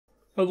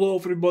Hello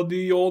everybody,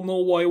 y'all know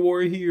why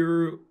we're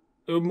here.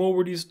 I'm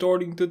already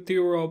starting to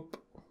tear up.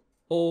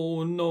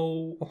 Oh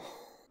no.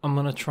 I'm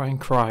gonna try and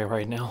cry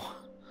right now.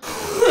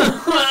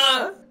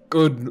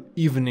 Good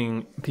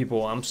evening,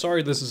 people. I'm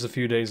sorry this is a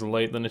few days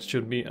late than it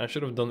should be. I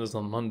should have done this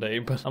on Monday,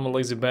 but I'm a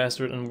lazy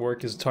bastard and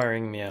work is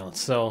tiring me out.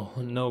 So,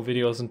 no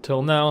videos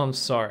until now, I'm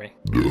sorry.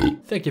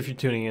 Thank you for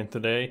tuning in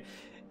today.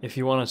 If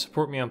you want to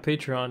support me on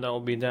Patreon, that will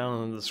be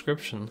down in the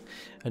description.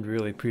 I'd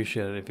really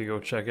appreciate it if you go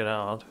check it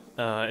out.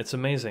 It's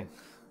amazing.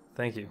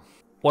 Thank you.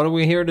 What are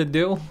we here to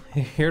do?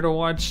 Here to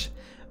watch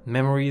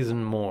Memories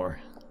and More.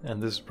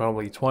 And this is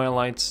probably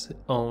Twilight's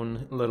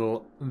own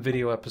little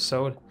video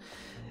episode.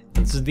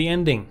 This is the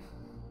ending.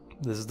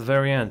 This is the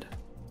very end.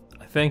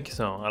 I think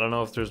so. I don't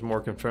know if there's more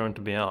confirmed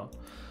to be out.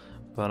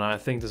 But I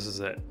think this is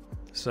it.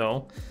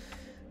 So,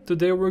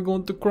 today we're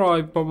going to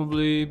cry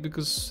probably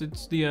because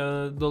it's the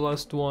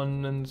last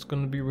one and it's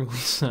gonna be really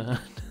sad.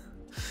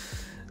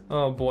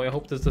 Oh boy, I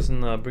hope this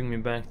doesn't bring me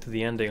back to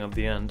the ending of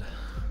the end.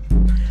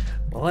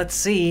 Well, let's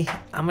see.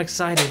 I'm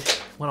excited.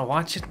 Wanna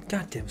watch it?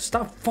 Goddamn,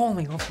 stop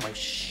falling off my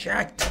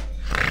shit.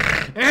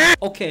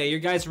 Okay, you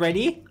guys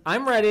ready?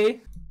 I'm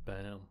ready.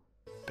 Bam,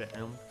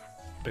 bam,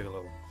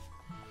 Bigelow.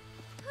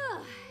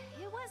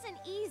 It wasn't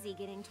easy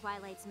getting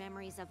Twilight's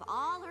memories of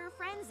all her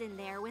friends in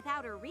there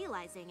without her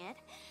realizing it.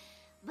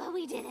 But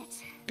we did it.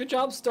 Good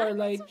job,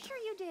 Starlight. I'm so sure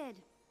you did.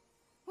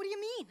 What do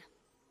you mean?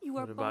 You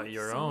are What about both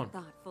your so own?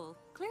 thoughtful.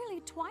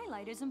 Clearly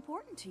Twilight is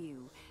important to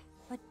you.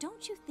 But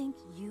don't you think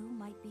you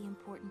might be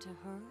important to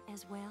her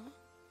as well?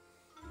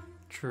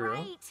 True.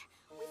 Right.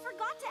 We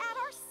forgot to add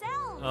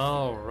ourselves.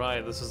 Oh,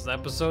 right. This is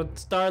episode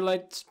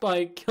Starlight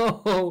Spike.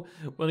 Oh,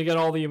 when he got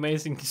all the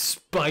amazing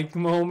Spike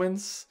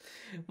moments.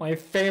 My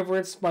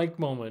favorite Spike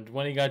moment,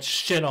 when he got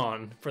shit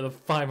on for the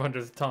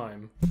 500th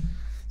time.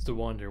 It's to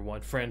wonder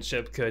what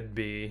friendship could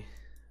be.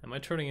 Am I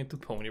turning into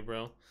Pony,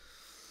 bro?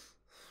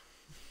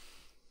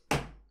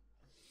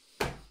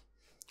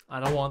 I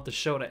don't want the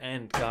show to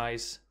end,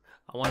 guys.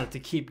 I want it to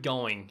keep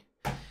going.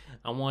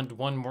 I want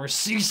one more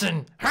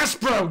season.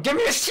 Hasbro, give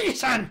me a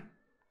season!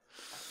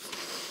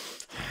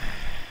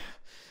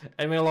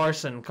 Emil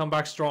Larson, come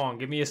back strong.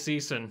 Give me a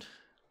season.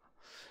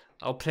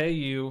 I'll pay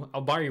you.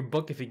 I'll buy your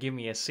book if you give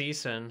me a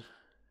season.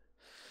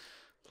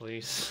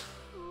 Please.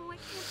 Oh, I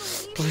can't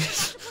believe Please. we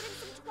have to put in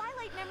some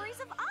Twilight memories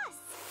of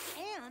us.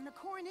 And the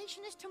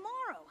coronation is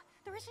tomorrow.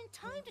 There isn't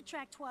time to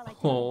track Twilight.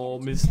 Oh,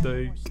 down and get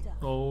mistake. more stuff.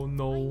 Oh I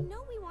no.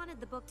 know we wanted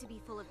the book to be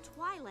full of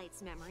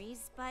Twilight's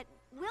memories, but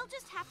we'll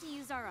just have to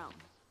use our own.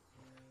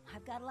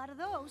 I've got a lot of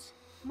those.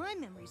 My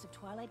memories of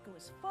Twilight go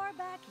as far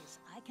back as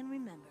I can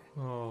remember.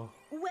 Oh.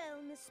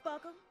 Well, Miss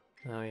Sparkle,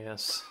 Oh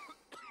yes.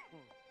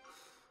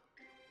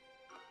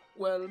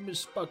 Well, Miss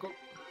Sparkle.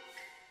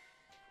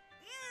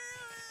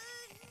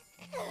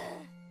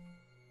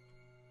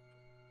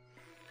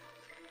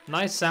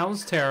 Nice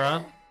sounds,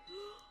 Tara.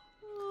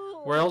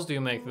 Where else do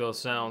you make those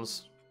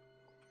sounds?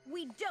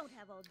 we don't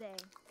have all day.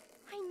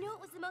 I knew it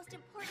was the most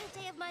important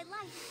day of my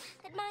life,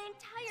 that my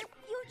entire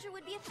future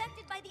would be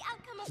affected by the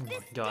outcome of Oh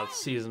this my god, day.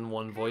 season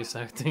 1 voice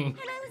acting. And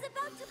I was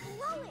about to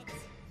blow it.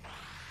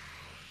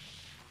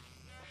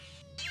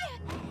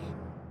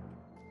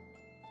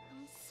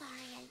 I'm sorry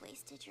I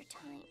wasted your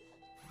time.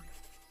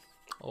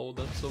 Oh,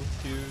 that's so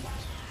cute.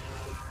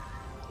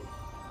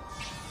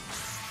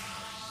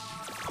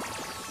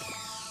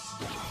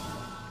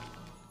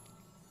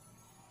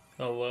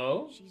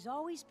 Hello? She's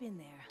always been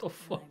there. The when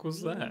fuck I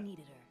was really that?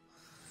 needed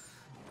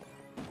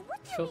her.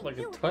 What do you Felt mean like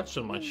a you touch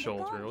on my mean the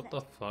shoulder. What gauntlet?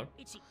 the fuck?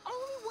 It's the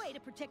only way to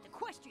protect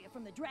Equestria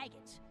from the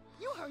dragons.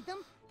 You heard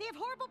them. They have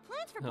horrible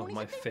plans for Oh, ponies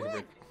my if they win.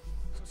 favorite.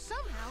 So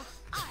somehow,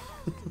 I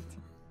have to do it.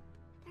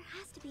 There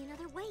has to be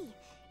another way.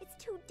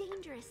 It's too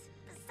dangerous.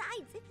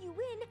 Besides, if you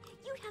win,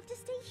 you'd have to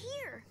stay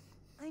here.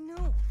 I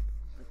know,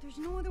 but there's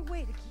no other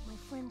way to keep my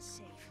friends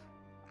safe.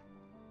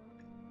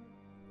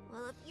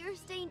 Well, if you're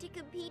staying to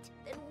compete,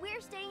 then we're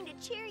staying to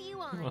cheer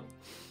you on.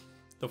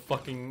 The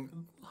fucking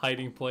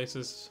hiding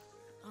places.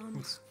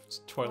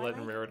 It's Twilight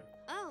and Rarity.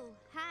 Oh,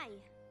 hi.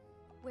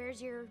 Where's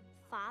your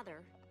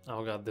father?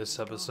 Oh god, this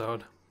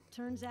episode.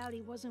 Turns out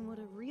he wasn't what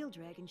a real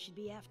dragon should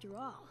be after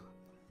all.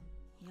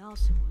 He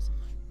also wasn't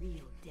my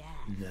real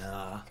dad.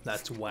 Nah,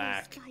 that's Oh,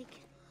 whack. Spike.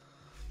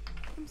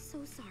 I'm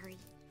so sorry.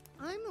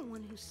 I'm the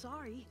one who's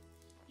sorry.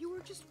 You were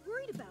just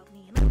worried about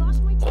me and I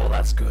lost my Oh, temper.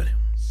 that's good.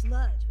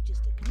 Sludge was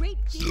just a great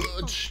big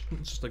Sludge.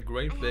 Just a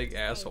great I have big to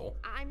say, asshole.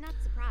 I'm not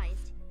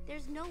surprised.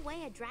 There's no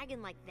way a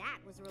dragon like that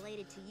was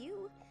related to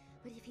you.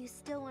 But if you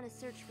still want to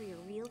search for your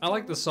real I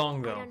like the talent, song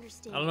I'd though.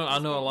 understand I don't know. if I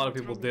you know a spent lot more of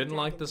people time in didn't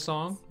like dragon the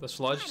song, house. the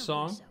Sludge I don't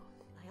song. think so.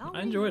 I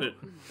already enjoyed know it.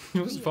 who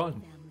It was real fun.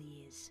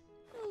 family is.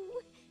 Oh,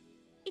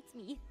 it's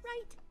me,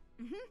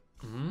 right?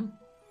 Hmm.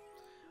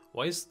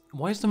 Why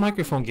is the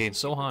microphone gain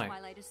so high?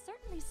 Twilight is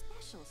certainly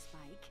special,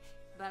 Spike.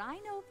 But I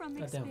know from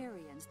Goddamn.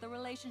 experience the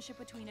relationship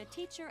between a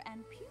teacher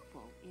and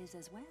pupil is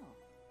as well.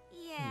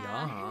 Yeah.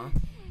 Yeah.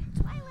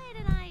 Twilight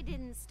and I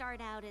didn't start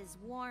out as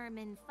warm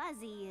and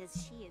fuzzy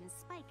as she and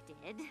Spike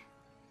did.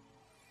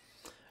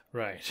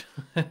 Right.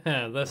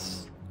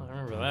 This I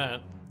remember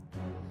that.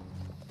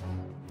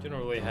 You don't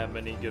really have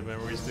many good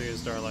memories, do you,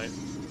 Starlight?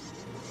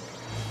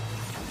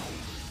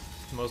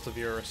 Most of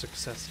your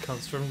success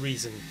comes from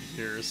recent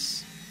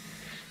years.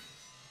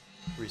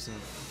 Recent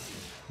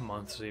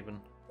months, even.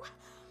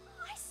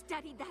 I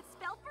studied that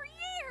spell for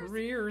years! For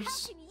years.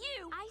 How can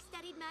you? I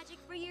studied magic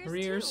for years, For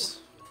years.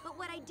 too. But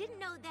what I didn't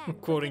know then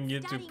Quoting was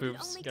that YouTube studying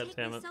poops, could only take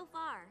me goddammit. so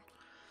far.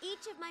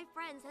 Each of my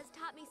friends has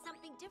taught me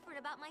something different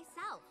about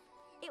myself.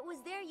 It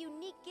was their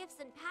unique gifts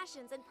and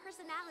passions and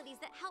personalities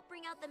that helped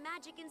bring out the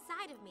magic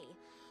inside of me.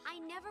 I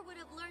never would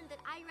have learned that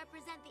I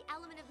represent the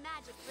element of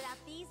magic without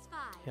these 5.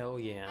 Hell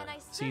yeah. And I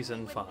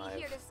Season certainly wouldn't 5. be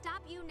here to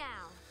stop you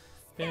now.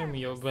 Damn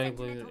your baby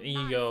Sentimental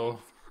ego.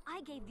 nonsense.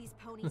 I gave these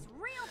ponies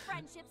real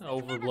friendships. that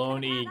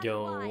Overblown never could have had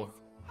ego. otherwise.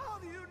 How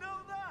do you know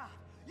that?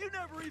 You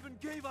never even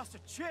gave us a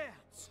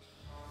chance.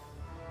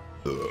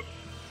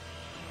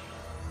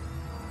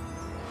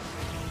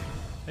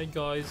 Hey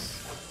guys,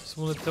 just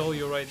want to tell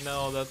you right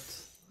now that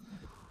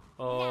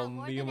more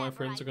me than and my ever,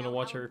 friends I are gonna know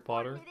watch how Harry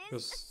Potter important it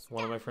is because to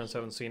one of my stop friends me.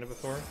 haven't seen it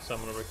before, so I'm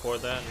gonna record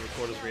that and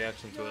record his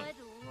reaction to it.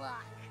 Good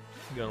luck.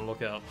 You're gonna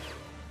look out.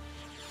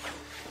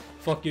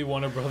 Fuck you,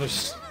 Warner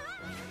Brothers.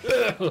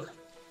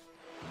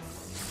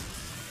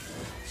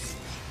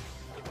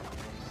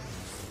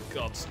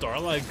 God,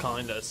 Starlight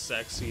kinda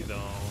sexy though.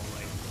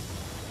 Like,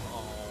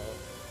 oh.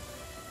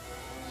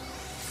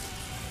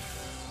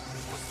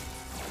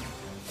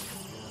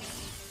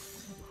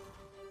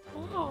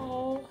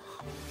 Oh.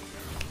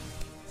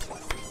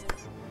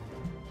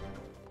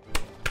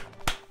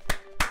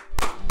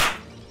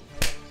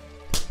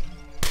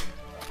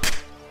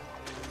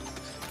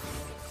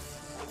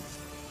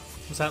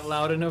 Was that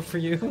loud enough for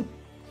you?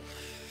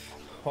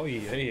 Oh, hey,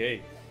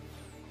 hey.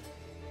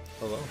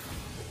 Hello.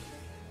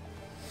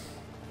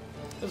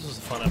 This was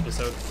a fun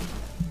episode.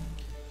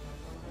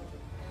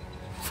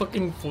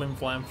 Fucking flim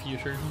flam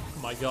future.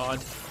 My god.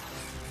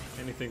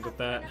 Anything but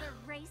that. Another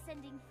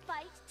race-ending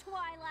fight,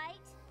 Twilight.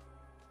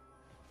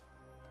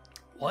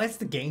 Why is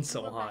the gain so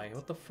You were high? right.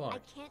 What the fuck? I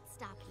can't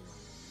stop you.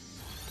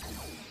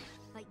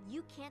 But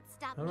you can't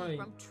stop How do me I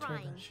from turn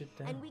trying. that shit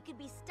down? And we could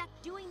be stuck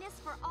doing this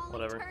for all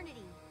Whatever.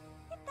 eternity.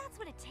 If that's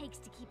what it takes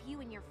to keep you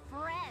and your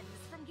friends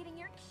from getting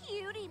your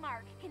cutie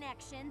mark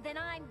connection, then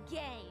I'm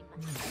game.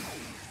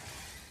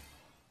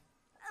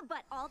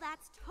 But all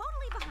that's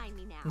totally behind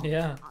me now.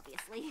 Yeah.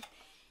 Obviously.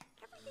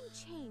 Everything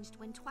changed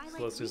when Twilight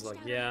Celestia's reached like,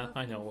 out yeah, of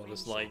I know open what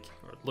it's friendship.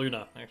 like. Or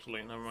Luna,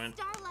 actually, never mind.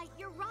 Starlight,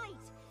 you're right.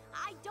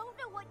 I don't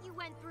know what you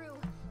went through,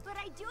 but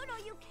I do know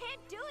you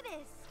can't do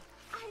this.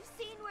 I've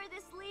seen where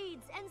this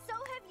leads, and so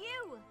have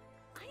you.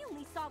 I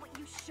only saw what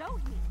you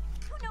showed me.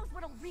 Who knows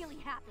what'll really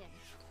happen?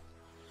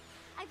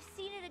 I've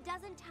seen it a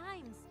dozen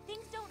times.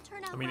 Things don't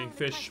turn out I'm eating well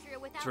in fish. Equestria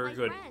without It's very my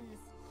good. friends.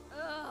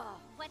 Ugh,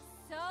 what's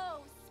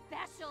so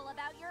special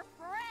about your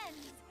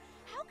friends?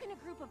 How can a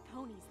group of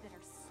ponies that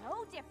are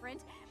so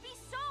different be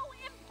so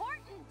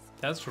important?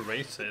 That's The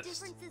racist.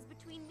 differences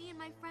between me and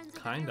my friends are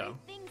Kind the very of.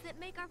 things that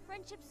make our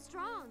friendship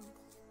strong.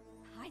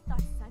 I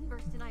thought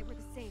Sunburst and I were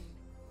the same,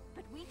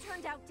 but we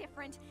turned out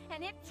different,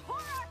 and it tore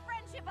our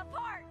friendship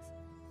apart!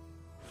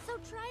 So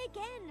try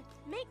again.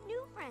 Make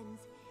new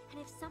friends. And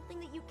if something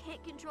that you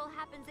can't control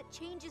happens that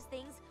changes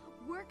things,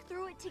 work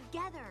through it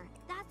together.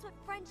 That's what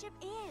friendship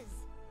is.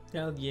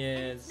 Hell And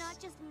yes. it's not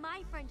just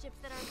my friendships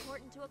that are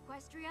important to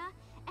Equestria.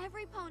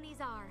 Every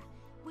pony's are.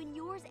 When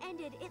yours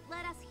ended, it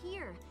led us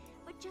here.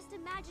 But just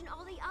imagine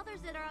all the others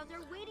that are out there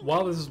waiting.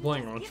 While for this you is to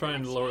playing, just I'm give trying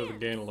them to a lower the chance.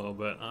 gain a little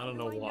bit. I don't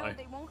know I why. know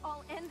they won't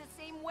all end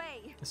the same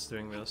way. It's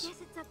doing this.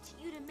 Guess it's up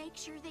to you to make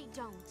sure they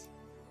don't.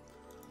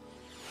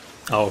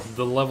 Oh,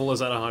 the level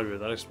is at 100.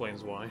 That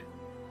explains why.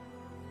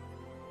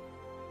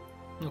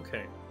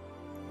 Okay.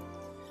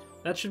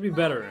 That should be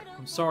better.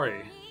 I'm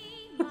sorry.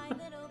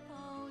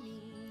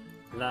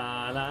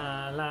 La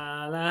la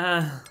la la.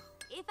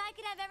 If I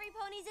could have every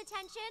pony's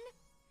attention,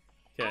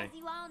 Okay. as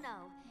you all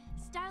know,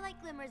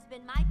 Starlight Glimmer's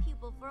been my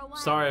pupil for a while.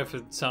 Sorry now. if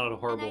it sounded And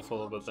horrible I'd for a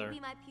little hoped bit she'd there. be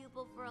my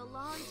pupil for a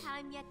long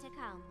time yet to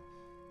come.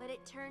 But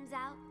it turns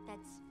out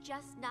that's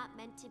just not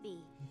meant to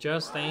be.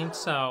 Just ain't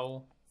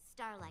so.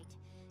 Starlight,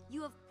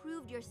 you have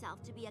proved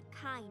yourself to be a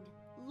kind,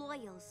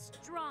 loyal,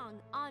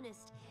 strong,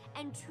 honest,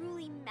 and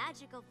truly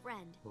magical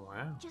friend.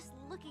 Wow. Just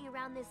looking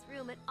around this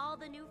room at all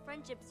the new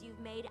friendships you've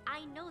made,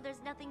 I know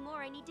there's nothing more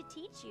I need to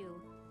teach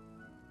you.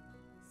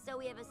 So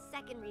we have a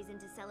second reason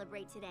to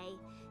celebrate today.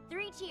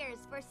 3 cheers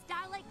for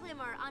Starlight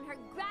Glimmer on her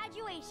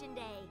graduation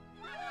day.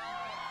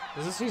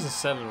 This is season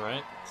 7,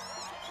 right?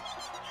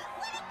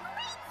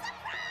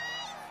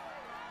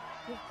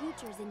 Your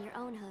future's in your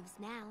own hooves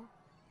now.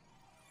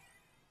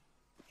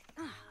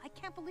 I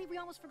can't believe we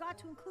almost forgot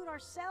to include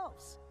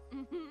ourselves.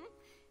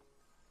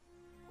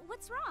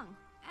 What's wrong?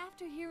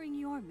 After hearing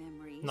your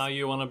memories, Now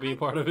you want to be I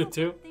part of couldn't it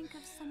too? help but think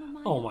of some of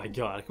my Oh own. my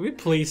god, can we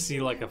please see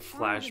like a All the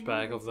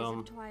flashback of remembrances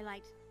them?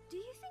 Twilight. Do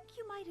you think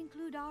you might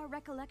include our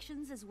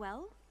recollections as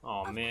well?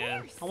 Oh Of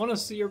man, course. I want to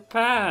see your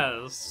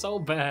past so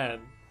bad.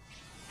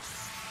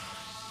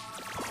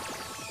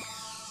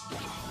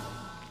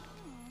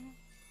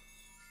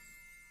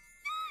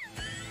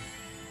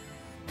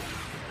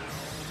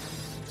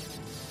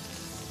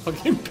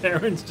 Fucking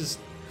parents just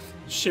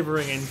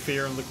Shivering in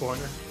fear in the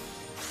corner.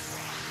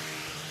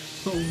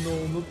 Oh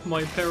no, not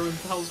my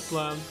parents'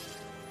 houseplant.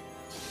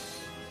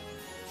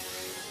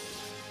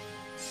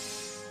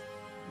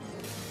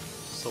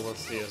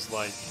 Celestia's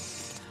like,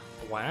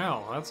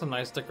 wow, that's a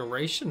nice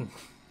decoration.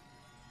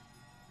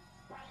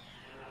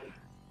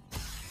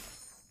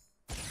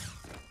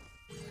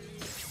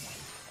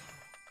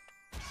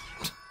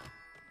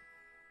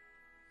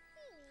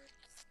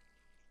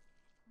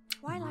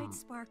 Twilight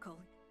Sparkle,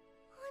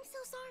 Oh, I'm so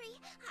sorry.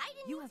 I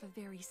didn't. you have a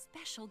very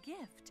special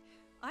gift.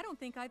 I don't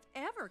think I've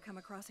ever come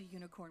across a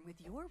unicorn with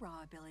your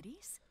raw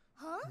abilities.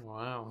 Huh?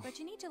 Wow. But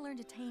you need to learn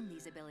to tame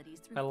these abilities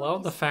through I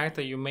love the focus. fact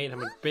that you made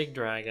him a big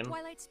dragon.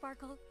 Twilight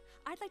Sparkle,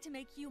 I'd like to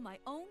make you my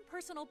own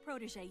personal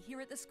protege here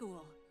at the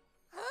school.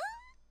 Huh?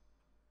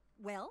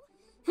 Well,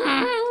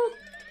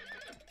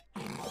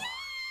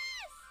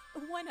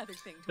 one other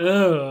thing.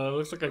 Ugh,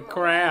 looks like a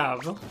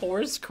crab.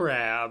 Horse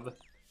crab.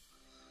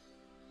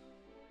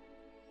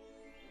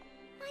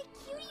 My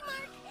cutie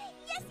mark.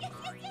 Yes, yes,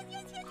 yes, yes,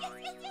 yes, yes, yes,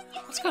 yes, yes,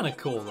 yes. It's kind of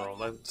cool though,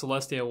 that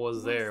Celestia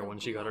was there when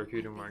she got her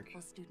cutie mark.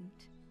 Faithful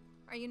student.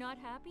 Are you not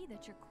happy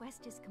that your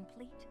quest is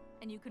complete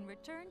and you can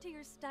return to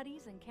your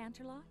studies in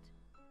Canterlot?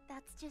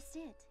 That's just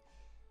it.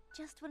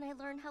 Just when I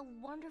learn how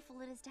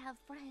wonderful it is to have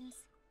friends,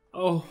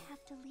 Oh, I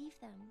have to leave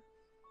them.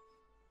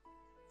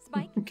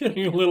 Spike, I'm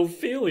getting a little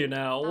feely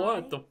now.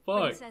 What the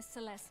fuck? Princess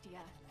Celestia,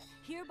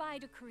 hereby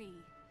decree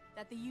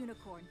that the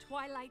unicorn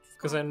Twilight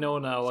Because I know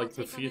now, Sparkle like,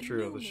 shall the take on a future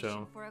of new the mission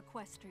show. For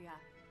Equestria.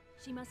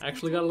 She must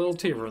Actually got a little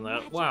continue tear in spreading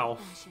that. magic Wow.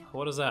 friendship.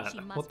 What is that? She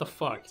must What the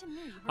report fuck? to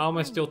me her How am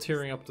I still findings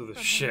tearing up to from this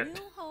her shit?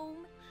 new home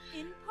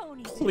in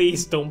Ponyville.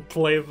 Please don't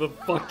play the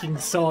fucking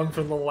song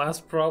from the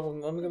last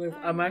problem.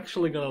 I'm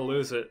actually gonna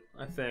lose it,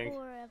 I think.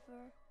 Forever.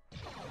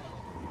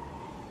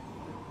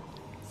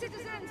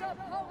 Citizens of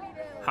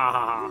Ponyville, Ha ha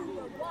ha. you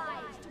were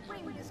wise to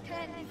bring this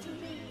candy to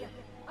me.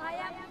 I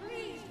am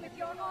pleased with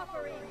your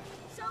offering,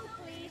 so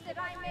pleased that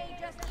I may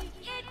just eat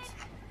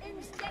it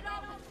instead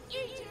of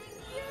eating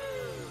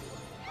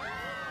you.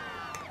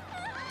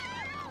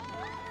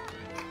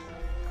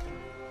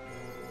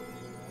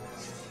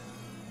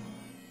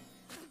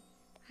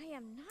 I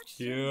am not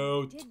Cute.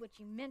 sure you did what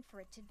you meant for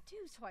it to do,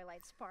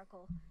 Twilight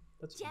Sparkle.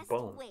 That's Just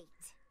bone. wait.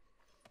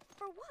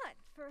 For what?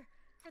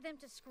 For them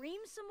to scream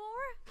some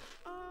more?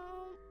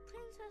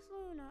 Princess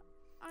Luna,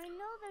 I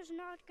know there's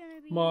not gonna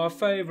be My any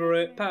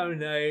favourite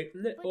nightmare, pony,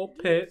 little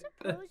but do you Pip.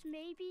 suppose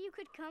maybe you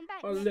could come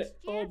back A next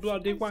little year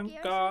bloody and scare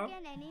us wanker.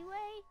 again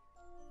anyway?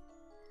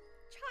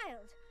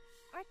 Child,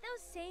 art thou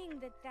saying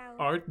that thou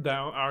Art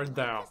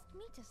thou. asked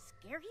me to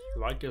scare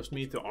you? Like us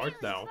me to art Really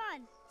thou.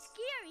 fun,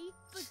 scary,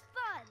 but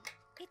fun.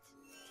 It's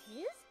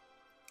his?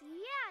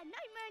 Yeah,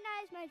 Nightmare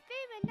Night is my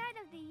favorite night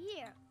of the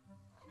year.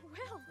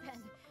 Well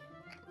then,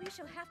 we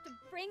shall have to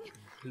bring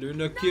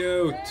Luna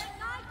cute.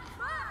 Night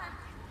back!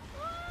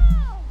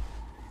 Whoa!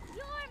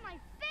 You're my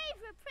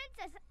favorite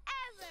princess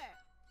ever.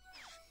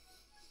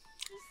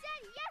 He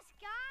said yes,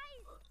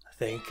 guys. I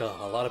think a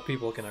lot of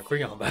people can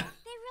agree on that.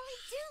 They really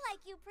do like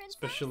you, Princess.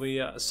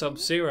 Especially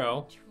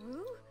Sub-Zero.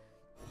 True?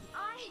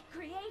 I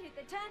created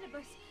the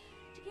Tantibus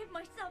to give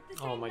myself the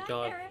Oh same my nightmare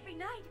God. every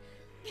night.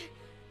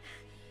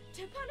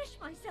 To punish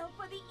myself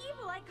for the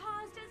evil I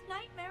caused as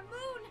Nightmare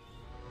Moon.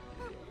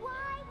 But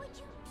why would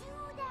you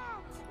do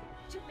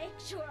that? To make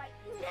sure I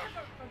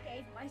never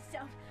forgave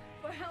myself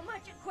for how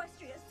much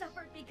Equestria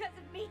suffered because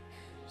of me.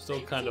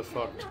 Still kind of I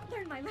have fucked. not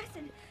learned my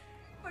lesson.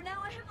 For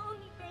now I have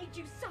only made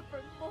you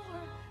suffer more.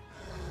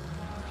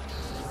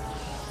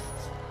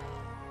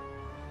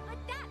 But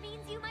that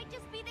means you might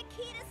just be the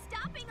key to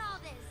stopping all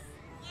this.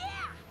 Yeah!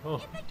 Oh,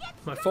 If it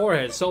gets my so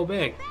forehead's so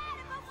big. bad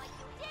about what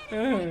you did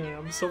and what you're I'm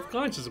about,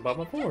 self-conscious about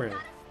my you just forehead.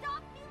 gotta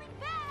stop feeling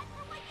bad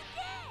for what you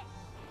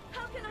did.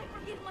 How can I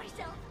forgive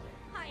myself?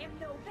 I am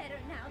no better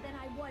now than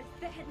I was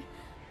then.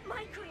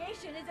 My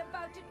creation is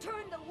about to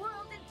turn the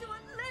world into a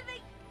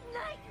living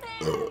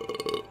nightmare.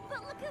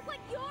 But look at what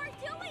you're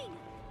doing.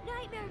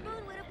 Nightmare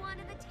Moon would have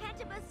wanted the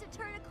Tantibus to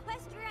turn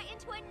Equestria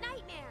into a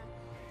nightmare.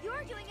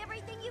 You're doing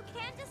everything you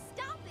can to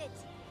stop it.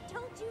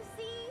 Don't you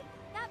see?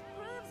 That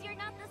proves you're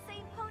not the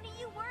same pony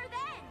you were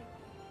then.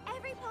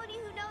 Every pony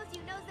who knows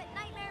you knows that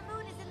Nightmare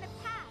Moon is in the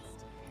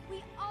past.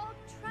 We all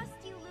trust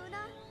you,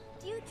 Luna.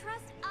 Do you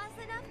trust us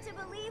enough to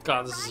believe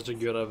God, we're this is right? such a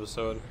good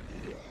episode.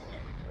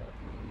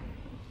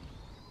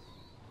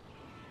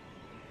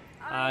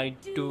 I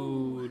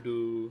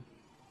do.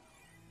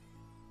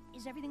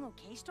 Is everything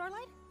okay,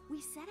 Starlight? We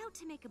set out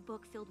to make a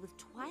book filled with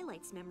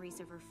Twilight's memories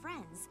of her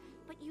friends,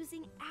 but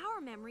using our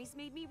memories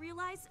made me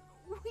realize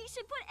we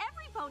should put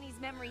every pony's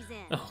memories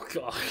in. Oh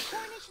god.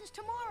 Coronation's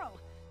tomorrow.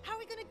 How are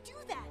we gonna do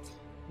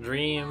that?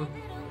 Dream.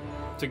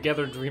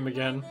 Together dream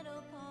again.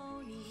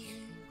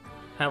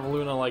 Have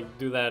Luna like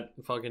do that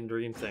fucking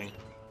dream thing.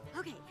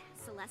 Okay,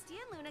 Celestia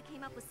and Luna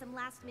came up with some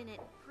last-minute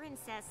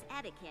princess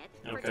etiquette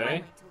for Okay.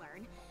 Twilight to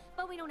learn,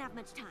 but we don't have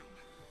much time.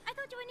 I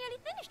thought you were nearly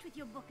finished with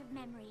your book of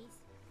memories.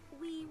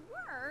 We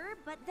were,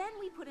 but then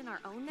we put in our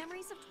own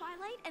memories of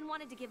Twilight and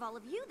wanted to give all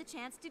of you the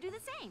chance to do the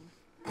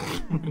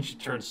same. She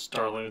turns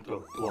Starlight into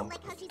a lump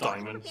Like how of she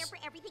doesn't prepare diamonds. for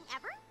everything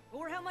ever?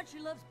 Or how much she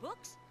loves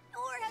books.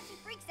 Or how she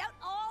freaks out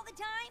all the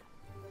time.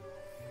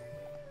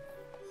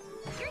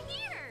 You're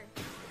here!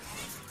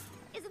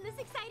 Isn't this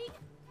exciting?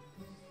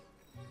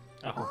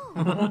 Oh.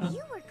 Oh,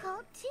 you were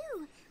called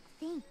too.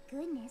 Thank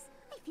goodness.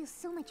 I feel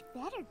so much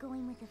better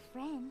going with a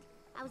friend.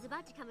 I was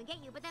about to come and get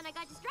you, but then I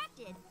got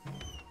distracted.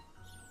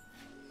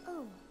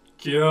 Oh.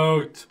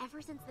 Cute.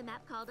 Ever since the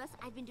map called us,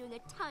 I've been doing a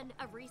ton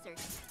of research.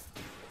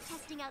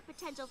 Testing out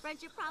potential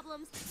friendship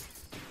problems.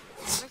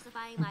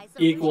 Diversifying my solutions.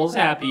 Equals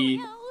happy.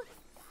 Oh,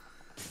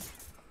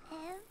 no.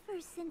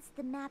 Ever since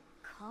the map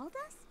called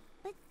us?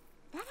 But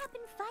that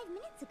happened 5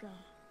 minutes ago.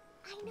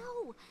 I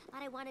know,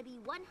 but I want to be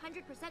 100%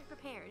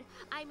 prepared.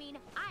 I mean,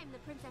 I'm the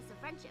princess of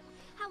friendship.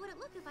 How would it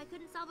look if I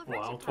couldn't solve a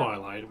friendship Wow, problem?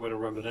 Twilight, way to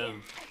rub it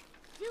in.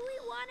 Do we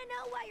want to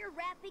know why you're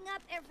wrapping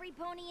up every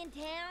pony in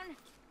town?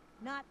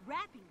 Not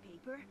wrapping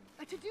paper,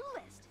 a to-do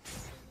list.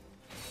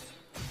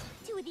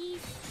 2 of these,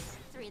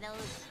 3 of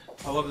those.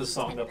 I love this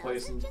song that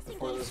plays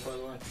before this, by the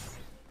way.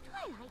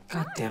 Twilight,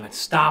 God damn it,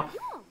 stop. you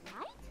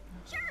alright?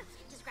 Sure,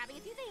 just grabbing a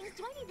few things.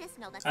 Do I need this?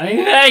 No, that's I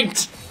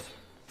hate!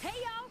 Hey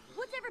y'all,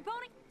 what's every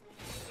pony?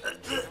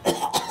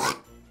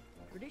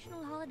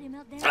 Traditional holiday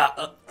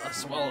meltdown. I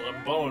swallowed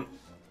a bone.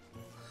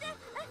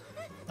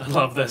 I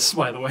love this,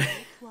 by the way.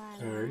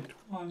 Twilight,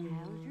 how's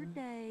your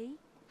day?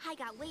 I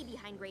got way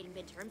behind grade in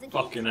midterms and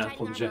Fucking Kate's trying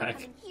to Applejack.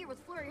 come in here with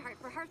Flurry Heart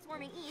for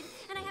Heartswarming Eve,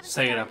 and I haven't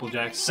Say it, started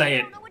Applejack, decorating, say and I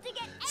it. don't know what to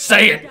get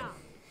Say it! Stop.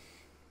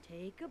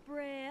 Take a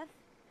breath.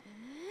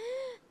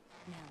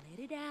 Now let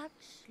it out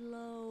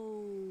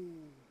slow.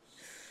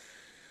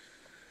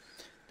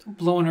 Don't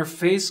blow in her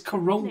face,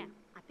 Corona. Now,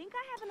 I think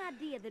I have an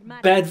idea that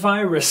might... Bad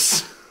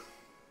virus.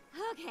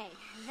 Okay,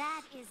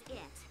 that is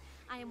it.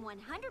 I am 100%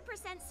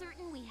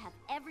 certain we have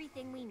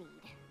everything we need.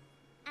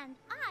 And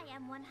I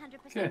am 100%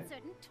 Okay.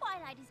 certain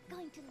Twilight is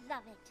going to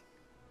love it.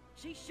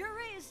 She sure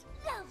is.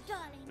 Love,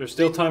 darling. There's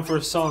still time for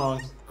a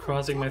song.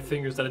 Crossing my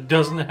fingers that it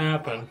doesn't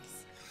happen.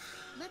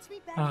 Let's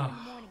meet back here in the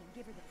morning and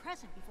give her the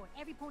present before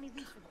every pony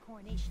leaves for the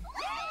coronation.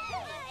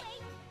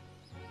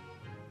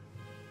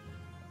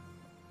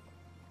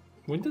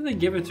 When did they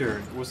give it to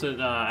her? Was it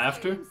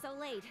after? I'm so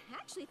late.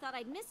 Actually thought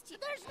I'd missed you.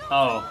 There's no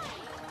Oh.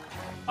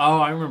 Oh,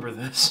 I remember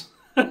this.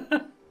 So,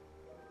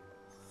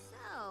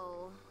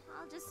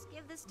 I'll just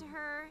give this to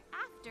her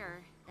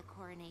after the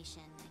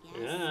coronation, I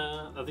guess.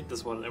 Yeah, I think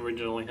that's what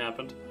originally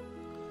happened.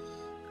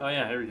 Oh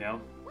yeah, here we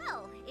go.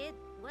 Well, it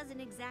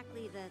wasn't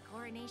exactly the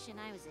coronation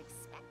I was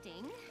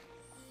expecting.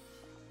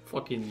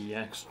 Fucking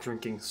yaks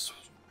drinking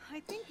I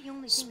think the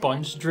only thing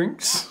sponge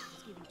drinks. is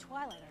giving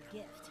Twilight our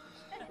gift.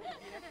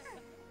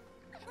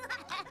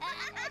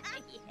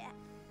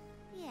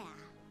 Yeah,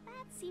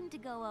 that seemed to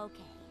go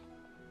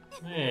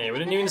okay. Hey, we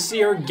didn't even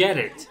see her get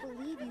I it. can't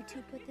believe you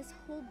two put this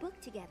whole book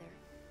together.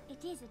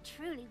 It is a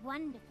truly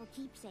wonderful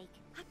keepsake.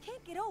 I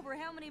can't get over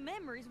how many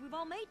memories we've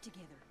all made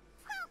together.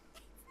 Well,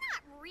 it's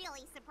not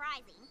really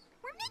surprising.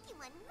 We're making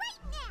one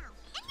right now.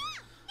 And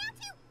now. Now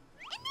too.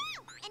 And now.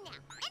 And now.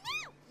 And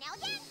now. Now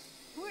again.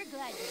 We're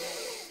glad you're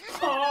here.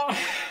 Oh.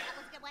 That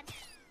was a good one.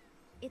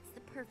 It's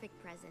the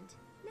perfect present.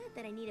 Not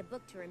that I need a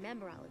book to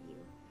remember all of you,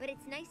 but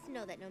it's nice to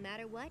know that no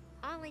matter what,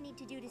 all I need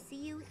to do to see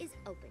you is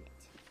open it.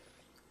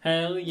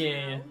 Hell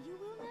yeah.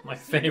 My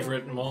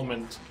favorite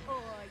moment. Or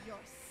your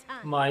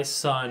son. My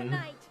son.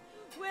 Tonight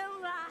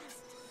will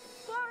last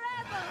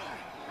forever.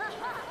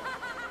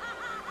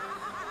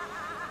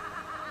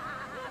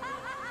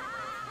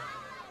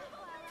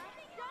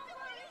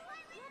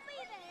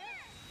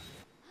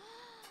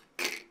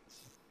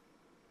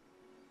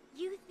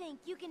 You think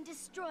you can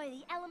destroy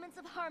the elements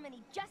of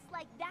harmony just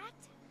like that?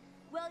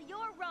 Well,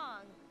 you're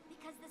wrong,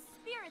 because the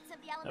spirits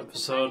of the elements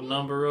Episode of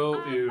harmony numero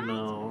are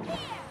uno. right here.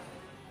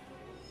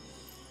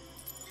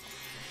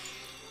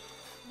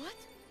 What?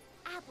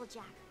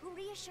 Applejack, who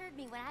reassured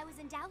me when I was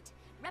in doubt,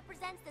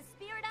 represents the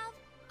spirit of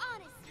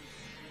honesty.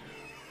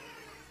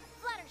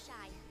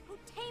 Fluttershy, who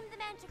tamed the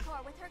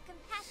Manticore with her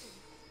compassion,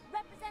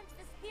 represents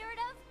the spirit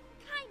of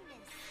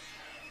kindness.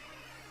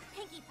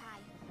 Pinkie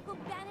Pie, who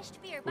banished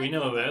fear by We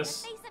know thinking in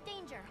this. the face of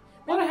danger.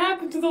 What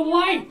happened to the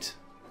light?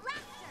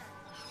 Laughter.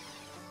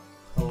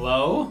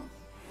 Hello?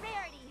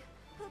 Rarity,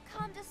 who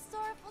calmed a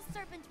sorrowful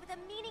serpent with a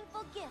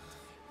meaningful gift,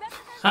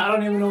 represents I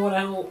don't even know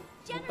the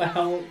what the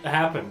hell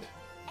happened.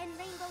 And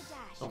Rainbow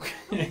Dash, who Okay.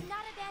 did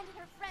not abandon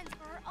her friends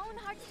for her own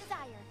heart's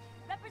desire,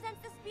 represents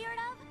the spirit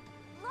of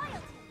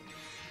loyalty.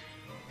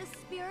 The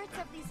spirits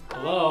of these five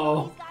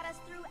Hello? ponies got us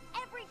through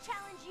every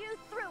challenge you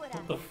threw at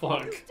us. What the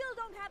fuck? You still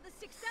don't have the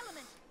sixth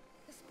element.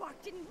 The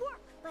spark didn't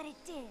work. But it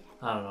did.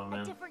 I don't know, A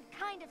man. different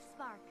kind of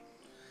spark.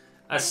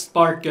 A The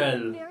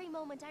sparkle. very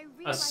moment I A realized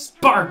how lovely it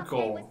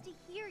sparkle. was to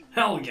hear you.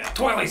 Hell yeah.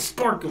 Twilight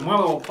Sparkle, my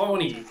little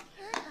pony. Care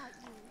about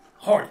you.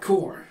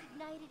 Hardcore.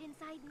 Ignited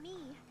inside me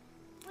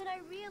when I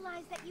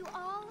realized that you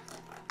all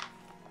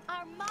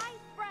are my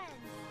friends.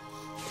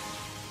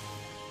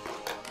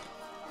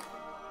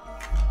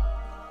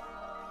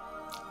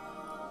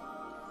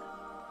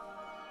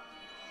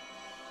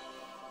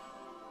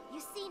 You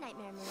see,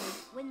 Nightmare Moon,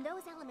 when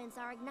those elements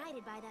are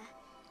ignited by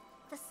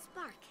the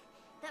spark,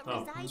 that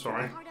Oh, resides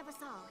sorry. in the heart of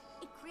us all.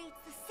 It creates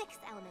the sixth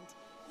element,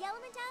 the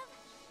element of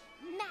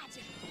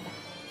magic.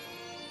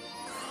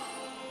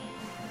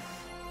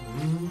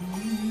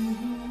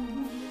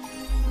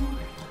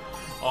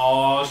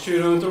 Oh,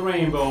 shoot her with the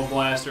rainbow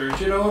blaster,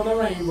 shoot her with the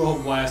rainbow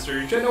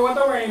blaster, shoot her with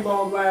the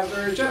rainbow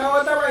blaster, shoot her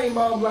with the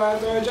rainbow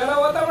blaster, shoot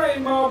her with the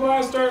rainbow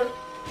blaster.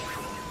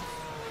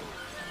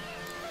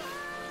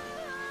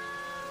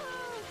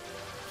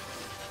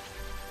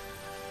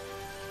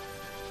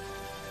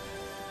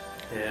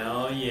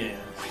 Hell yeah.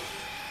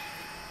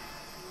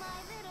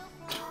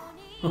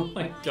 Oh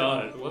my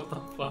god, what the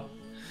fuck?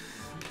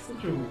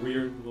 Such a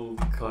weird little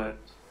cut.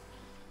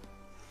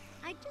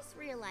 I just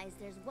realized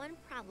there's one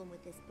problem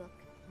with this book.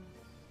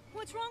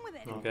 What's wrong with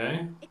it?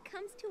 Okay. It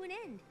comes to an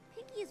end.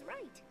 Pinky is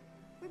right.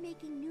 We're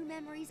making new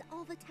memories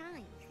all the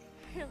time.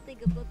 I don't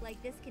think a book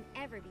like this can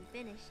ever be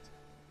finished.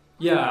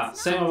 Yeah,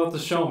 same about the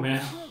show,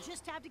 man. We'll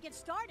just have to get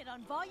started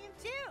on volume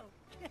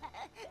 2.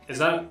 Is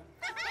that?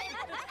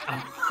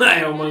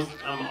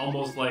 I'm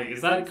almost like,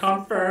 is that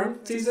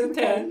confirmed? Season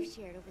 10? We've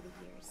shared over the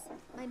years.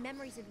 My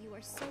memories of you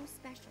are so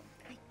special.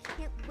 I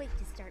can't wait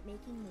to start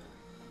making more.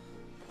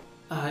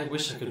 I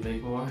wish I could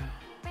make more.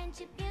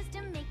 Friendship used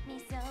to make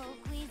me so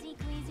queasy,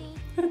 queasy.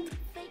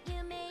 But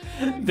you made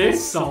it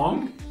This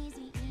song?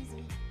 easy,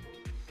 easy.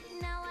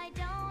 Now I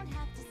don't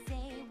have to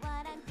say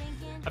what I'm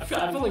thinking.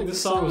 I feel like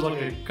this song was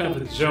like a kind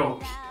of a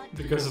joke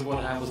because of what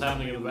was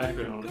happening in the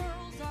background.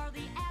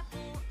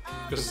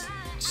 Because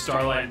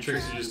Starlight and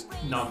Trixie just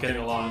not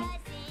getting along.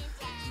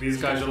 So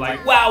these guys are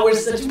like, wow, we're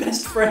such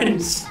best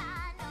friends.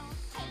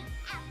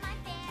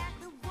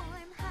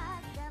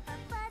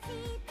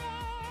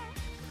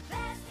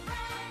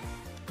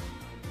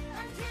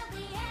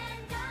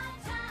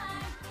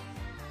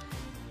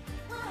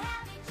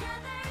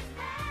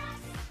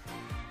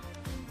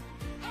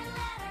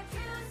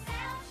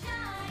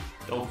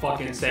 Don't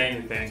fucking say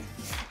anything.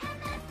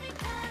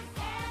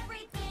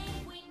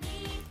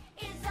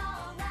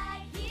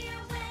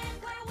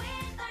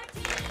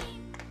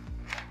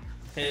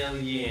 Hell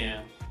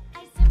yeah.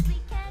 I simply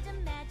can't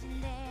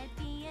imagine there'd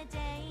be a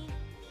day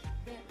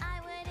where I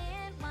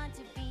wouldn't want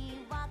to be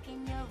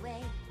walking your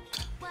way.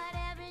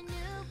 Whatever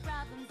new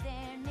problems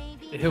there may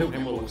be. Ew,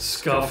 him a little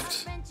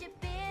scuffed. Friendship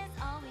is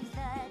always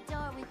the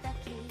door with the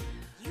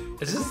key.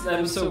 Is this the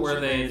episode where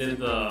they did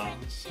the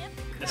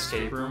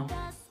escape room?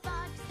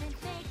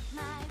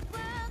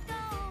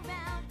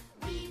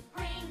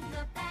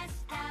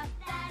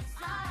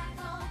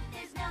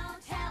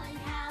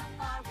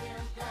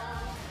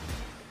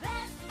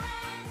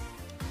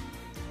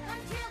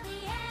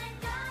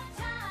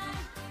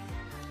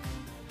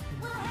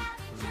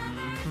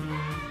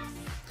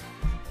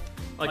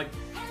 Like,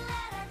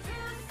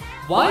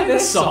 why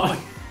this song?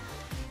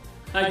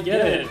 I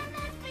get it.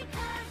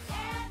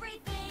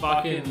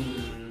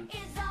 Fucking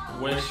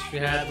wish we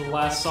had the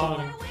last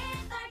song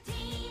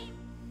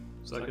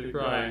so I could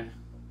cry.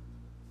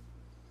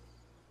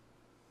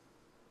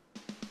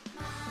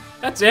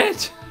 That's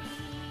it?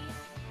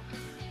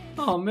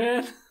 Oh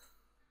man.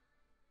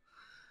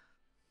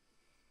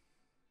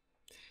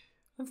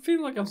 I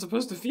feel like I'm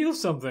supposed to feel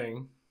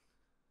something.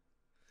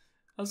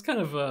 That's kind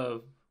of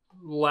a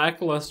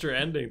lackluster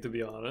ending, to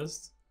be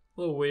honest. A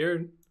little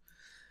weird.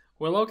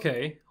 Well,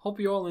 okay. Hope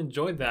you all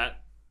enjoyed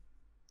that.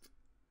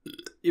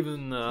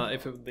 Even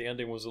if the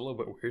ending was a little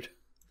bit weird.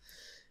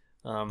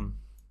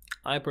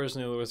 I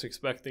personally was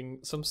expecting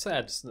some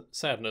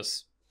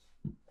sadness.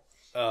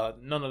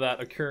 None of that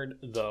occurred,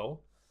 though.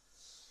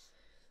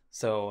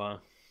 So,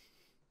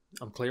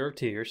 I'm clear of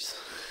tears.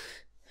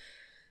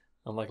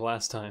 Unlike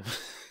last time.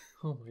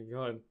 Oh my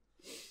god.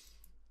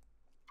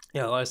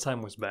 Yeah, last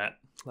time was bad.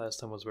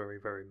 Last time was very,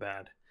 very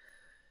bad.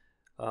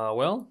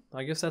 Well,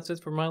 I guess that's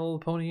it for My Little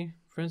Pony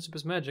Friendship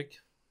is Magic.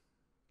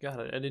 God,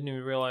 I didn't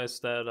even realize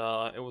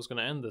that it was going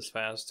to end this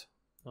fast.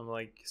 I'm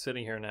like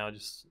sitting here now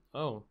just,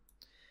 oh.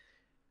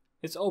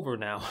 It's over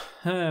now.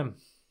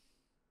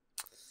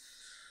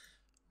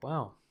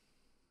 Wow.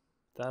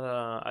 That,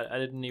 I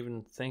didn't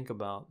even think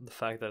about the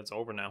fact that it's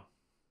over now.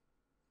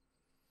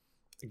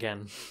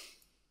 Again.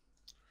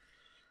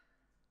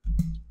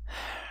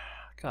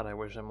 God, I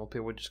wish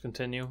MLP would just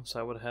continue, so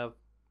I would have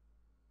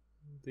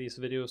these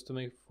videos to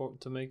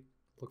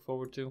look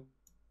forward to.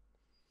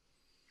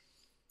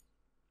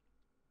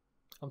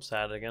 I'm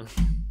sad again.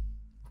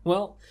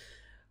 Well,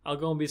 I'll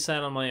go and be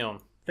sad on my own.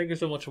 Thank you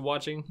so much for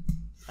watching.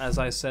 As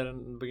I said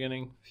in the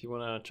beginning, if you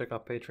want to check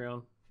out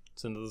Patreon,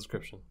 it's in the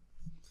description.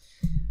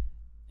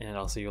 And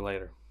I'll see you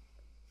later.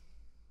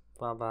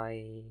 Bye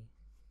bye.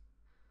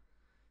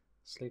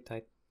 Sleep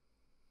tight.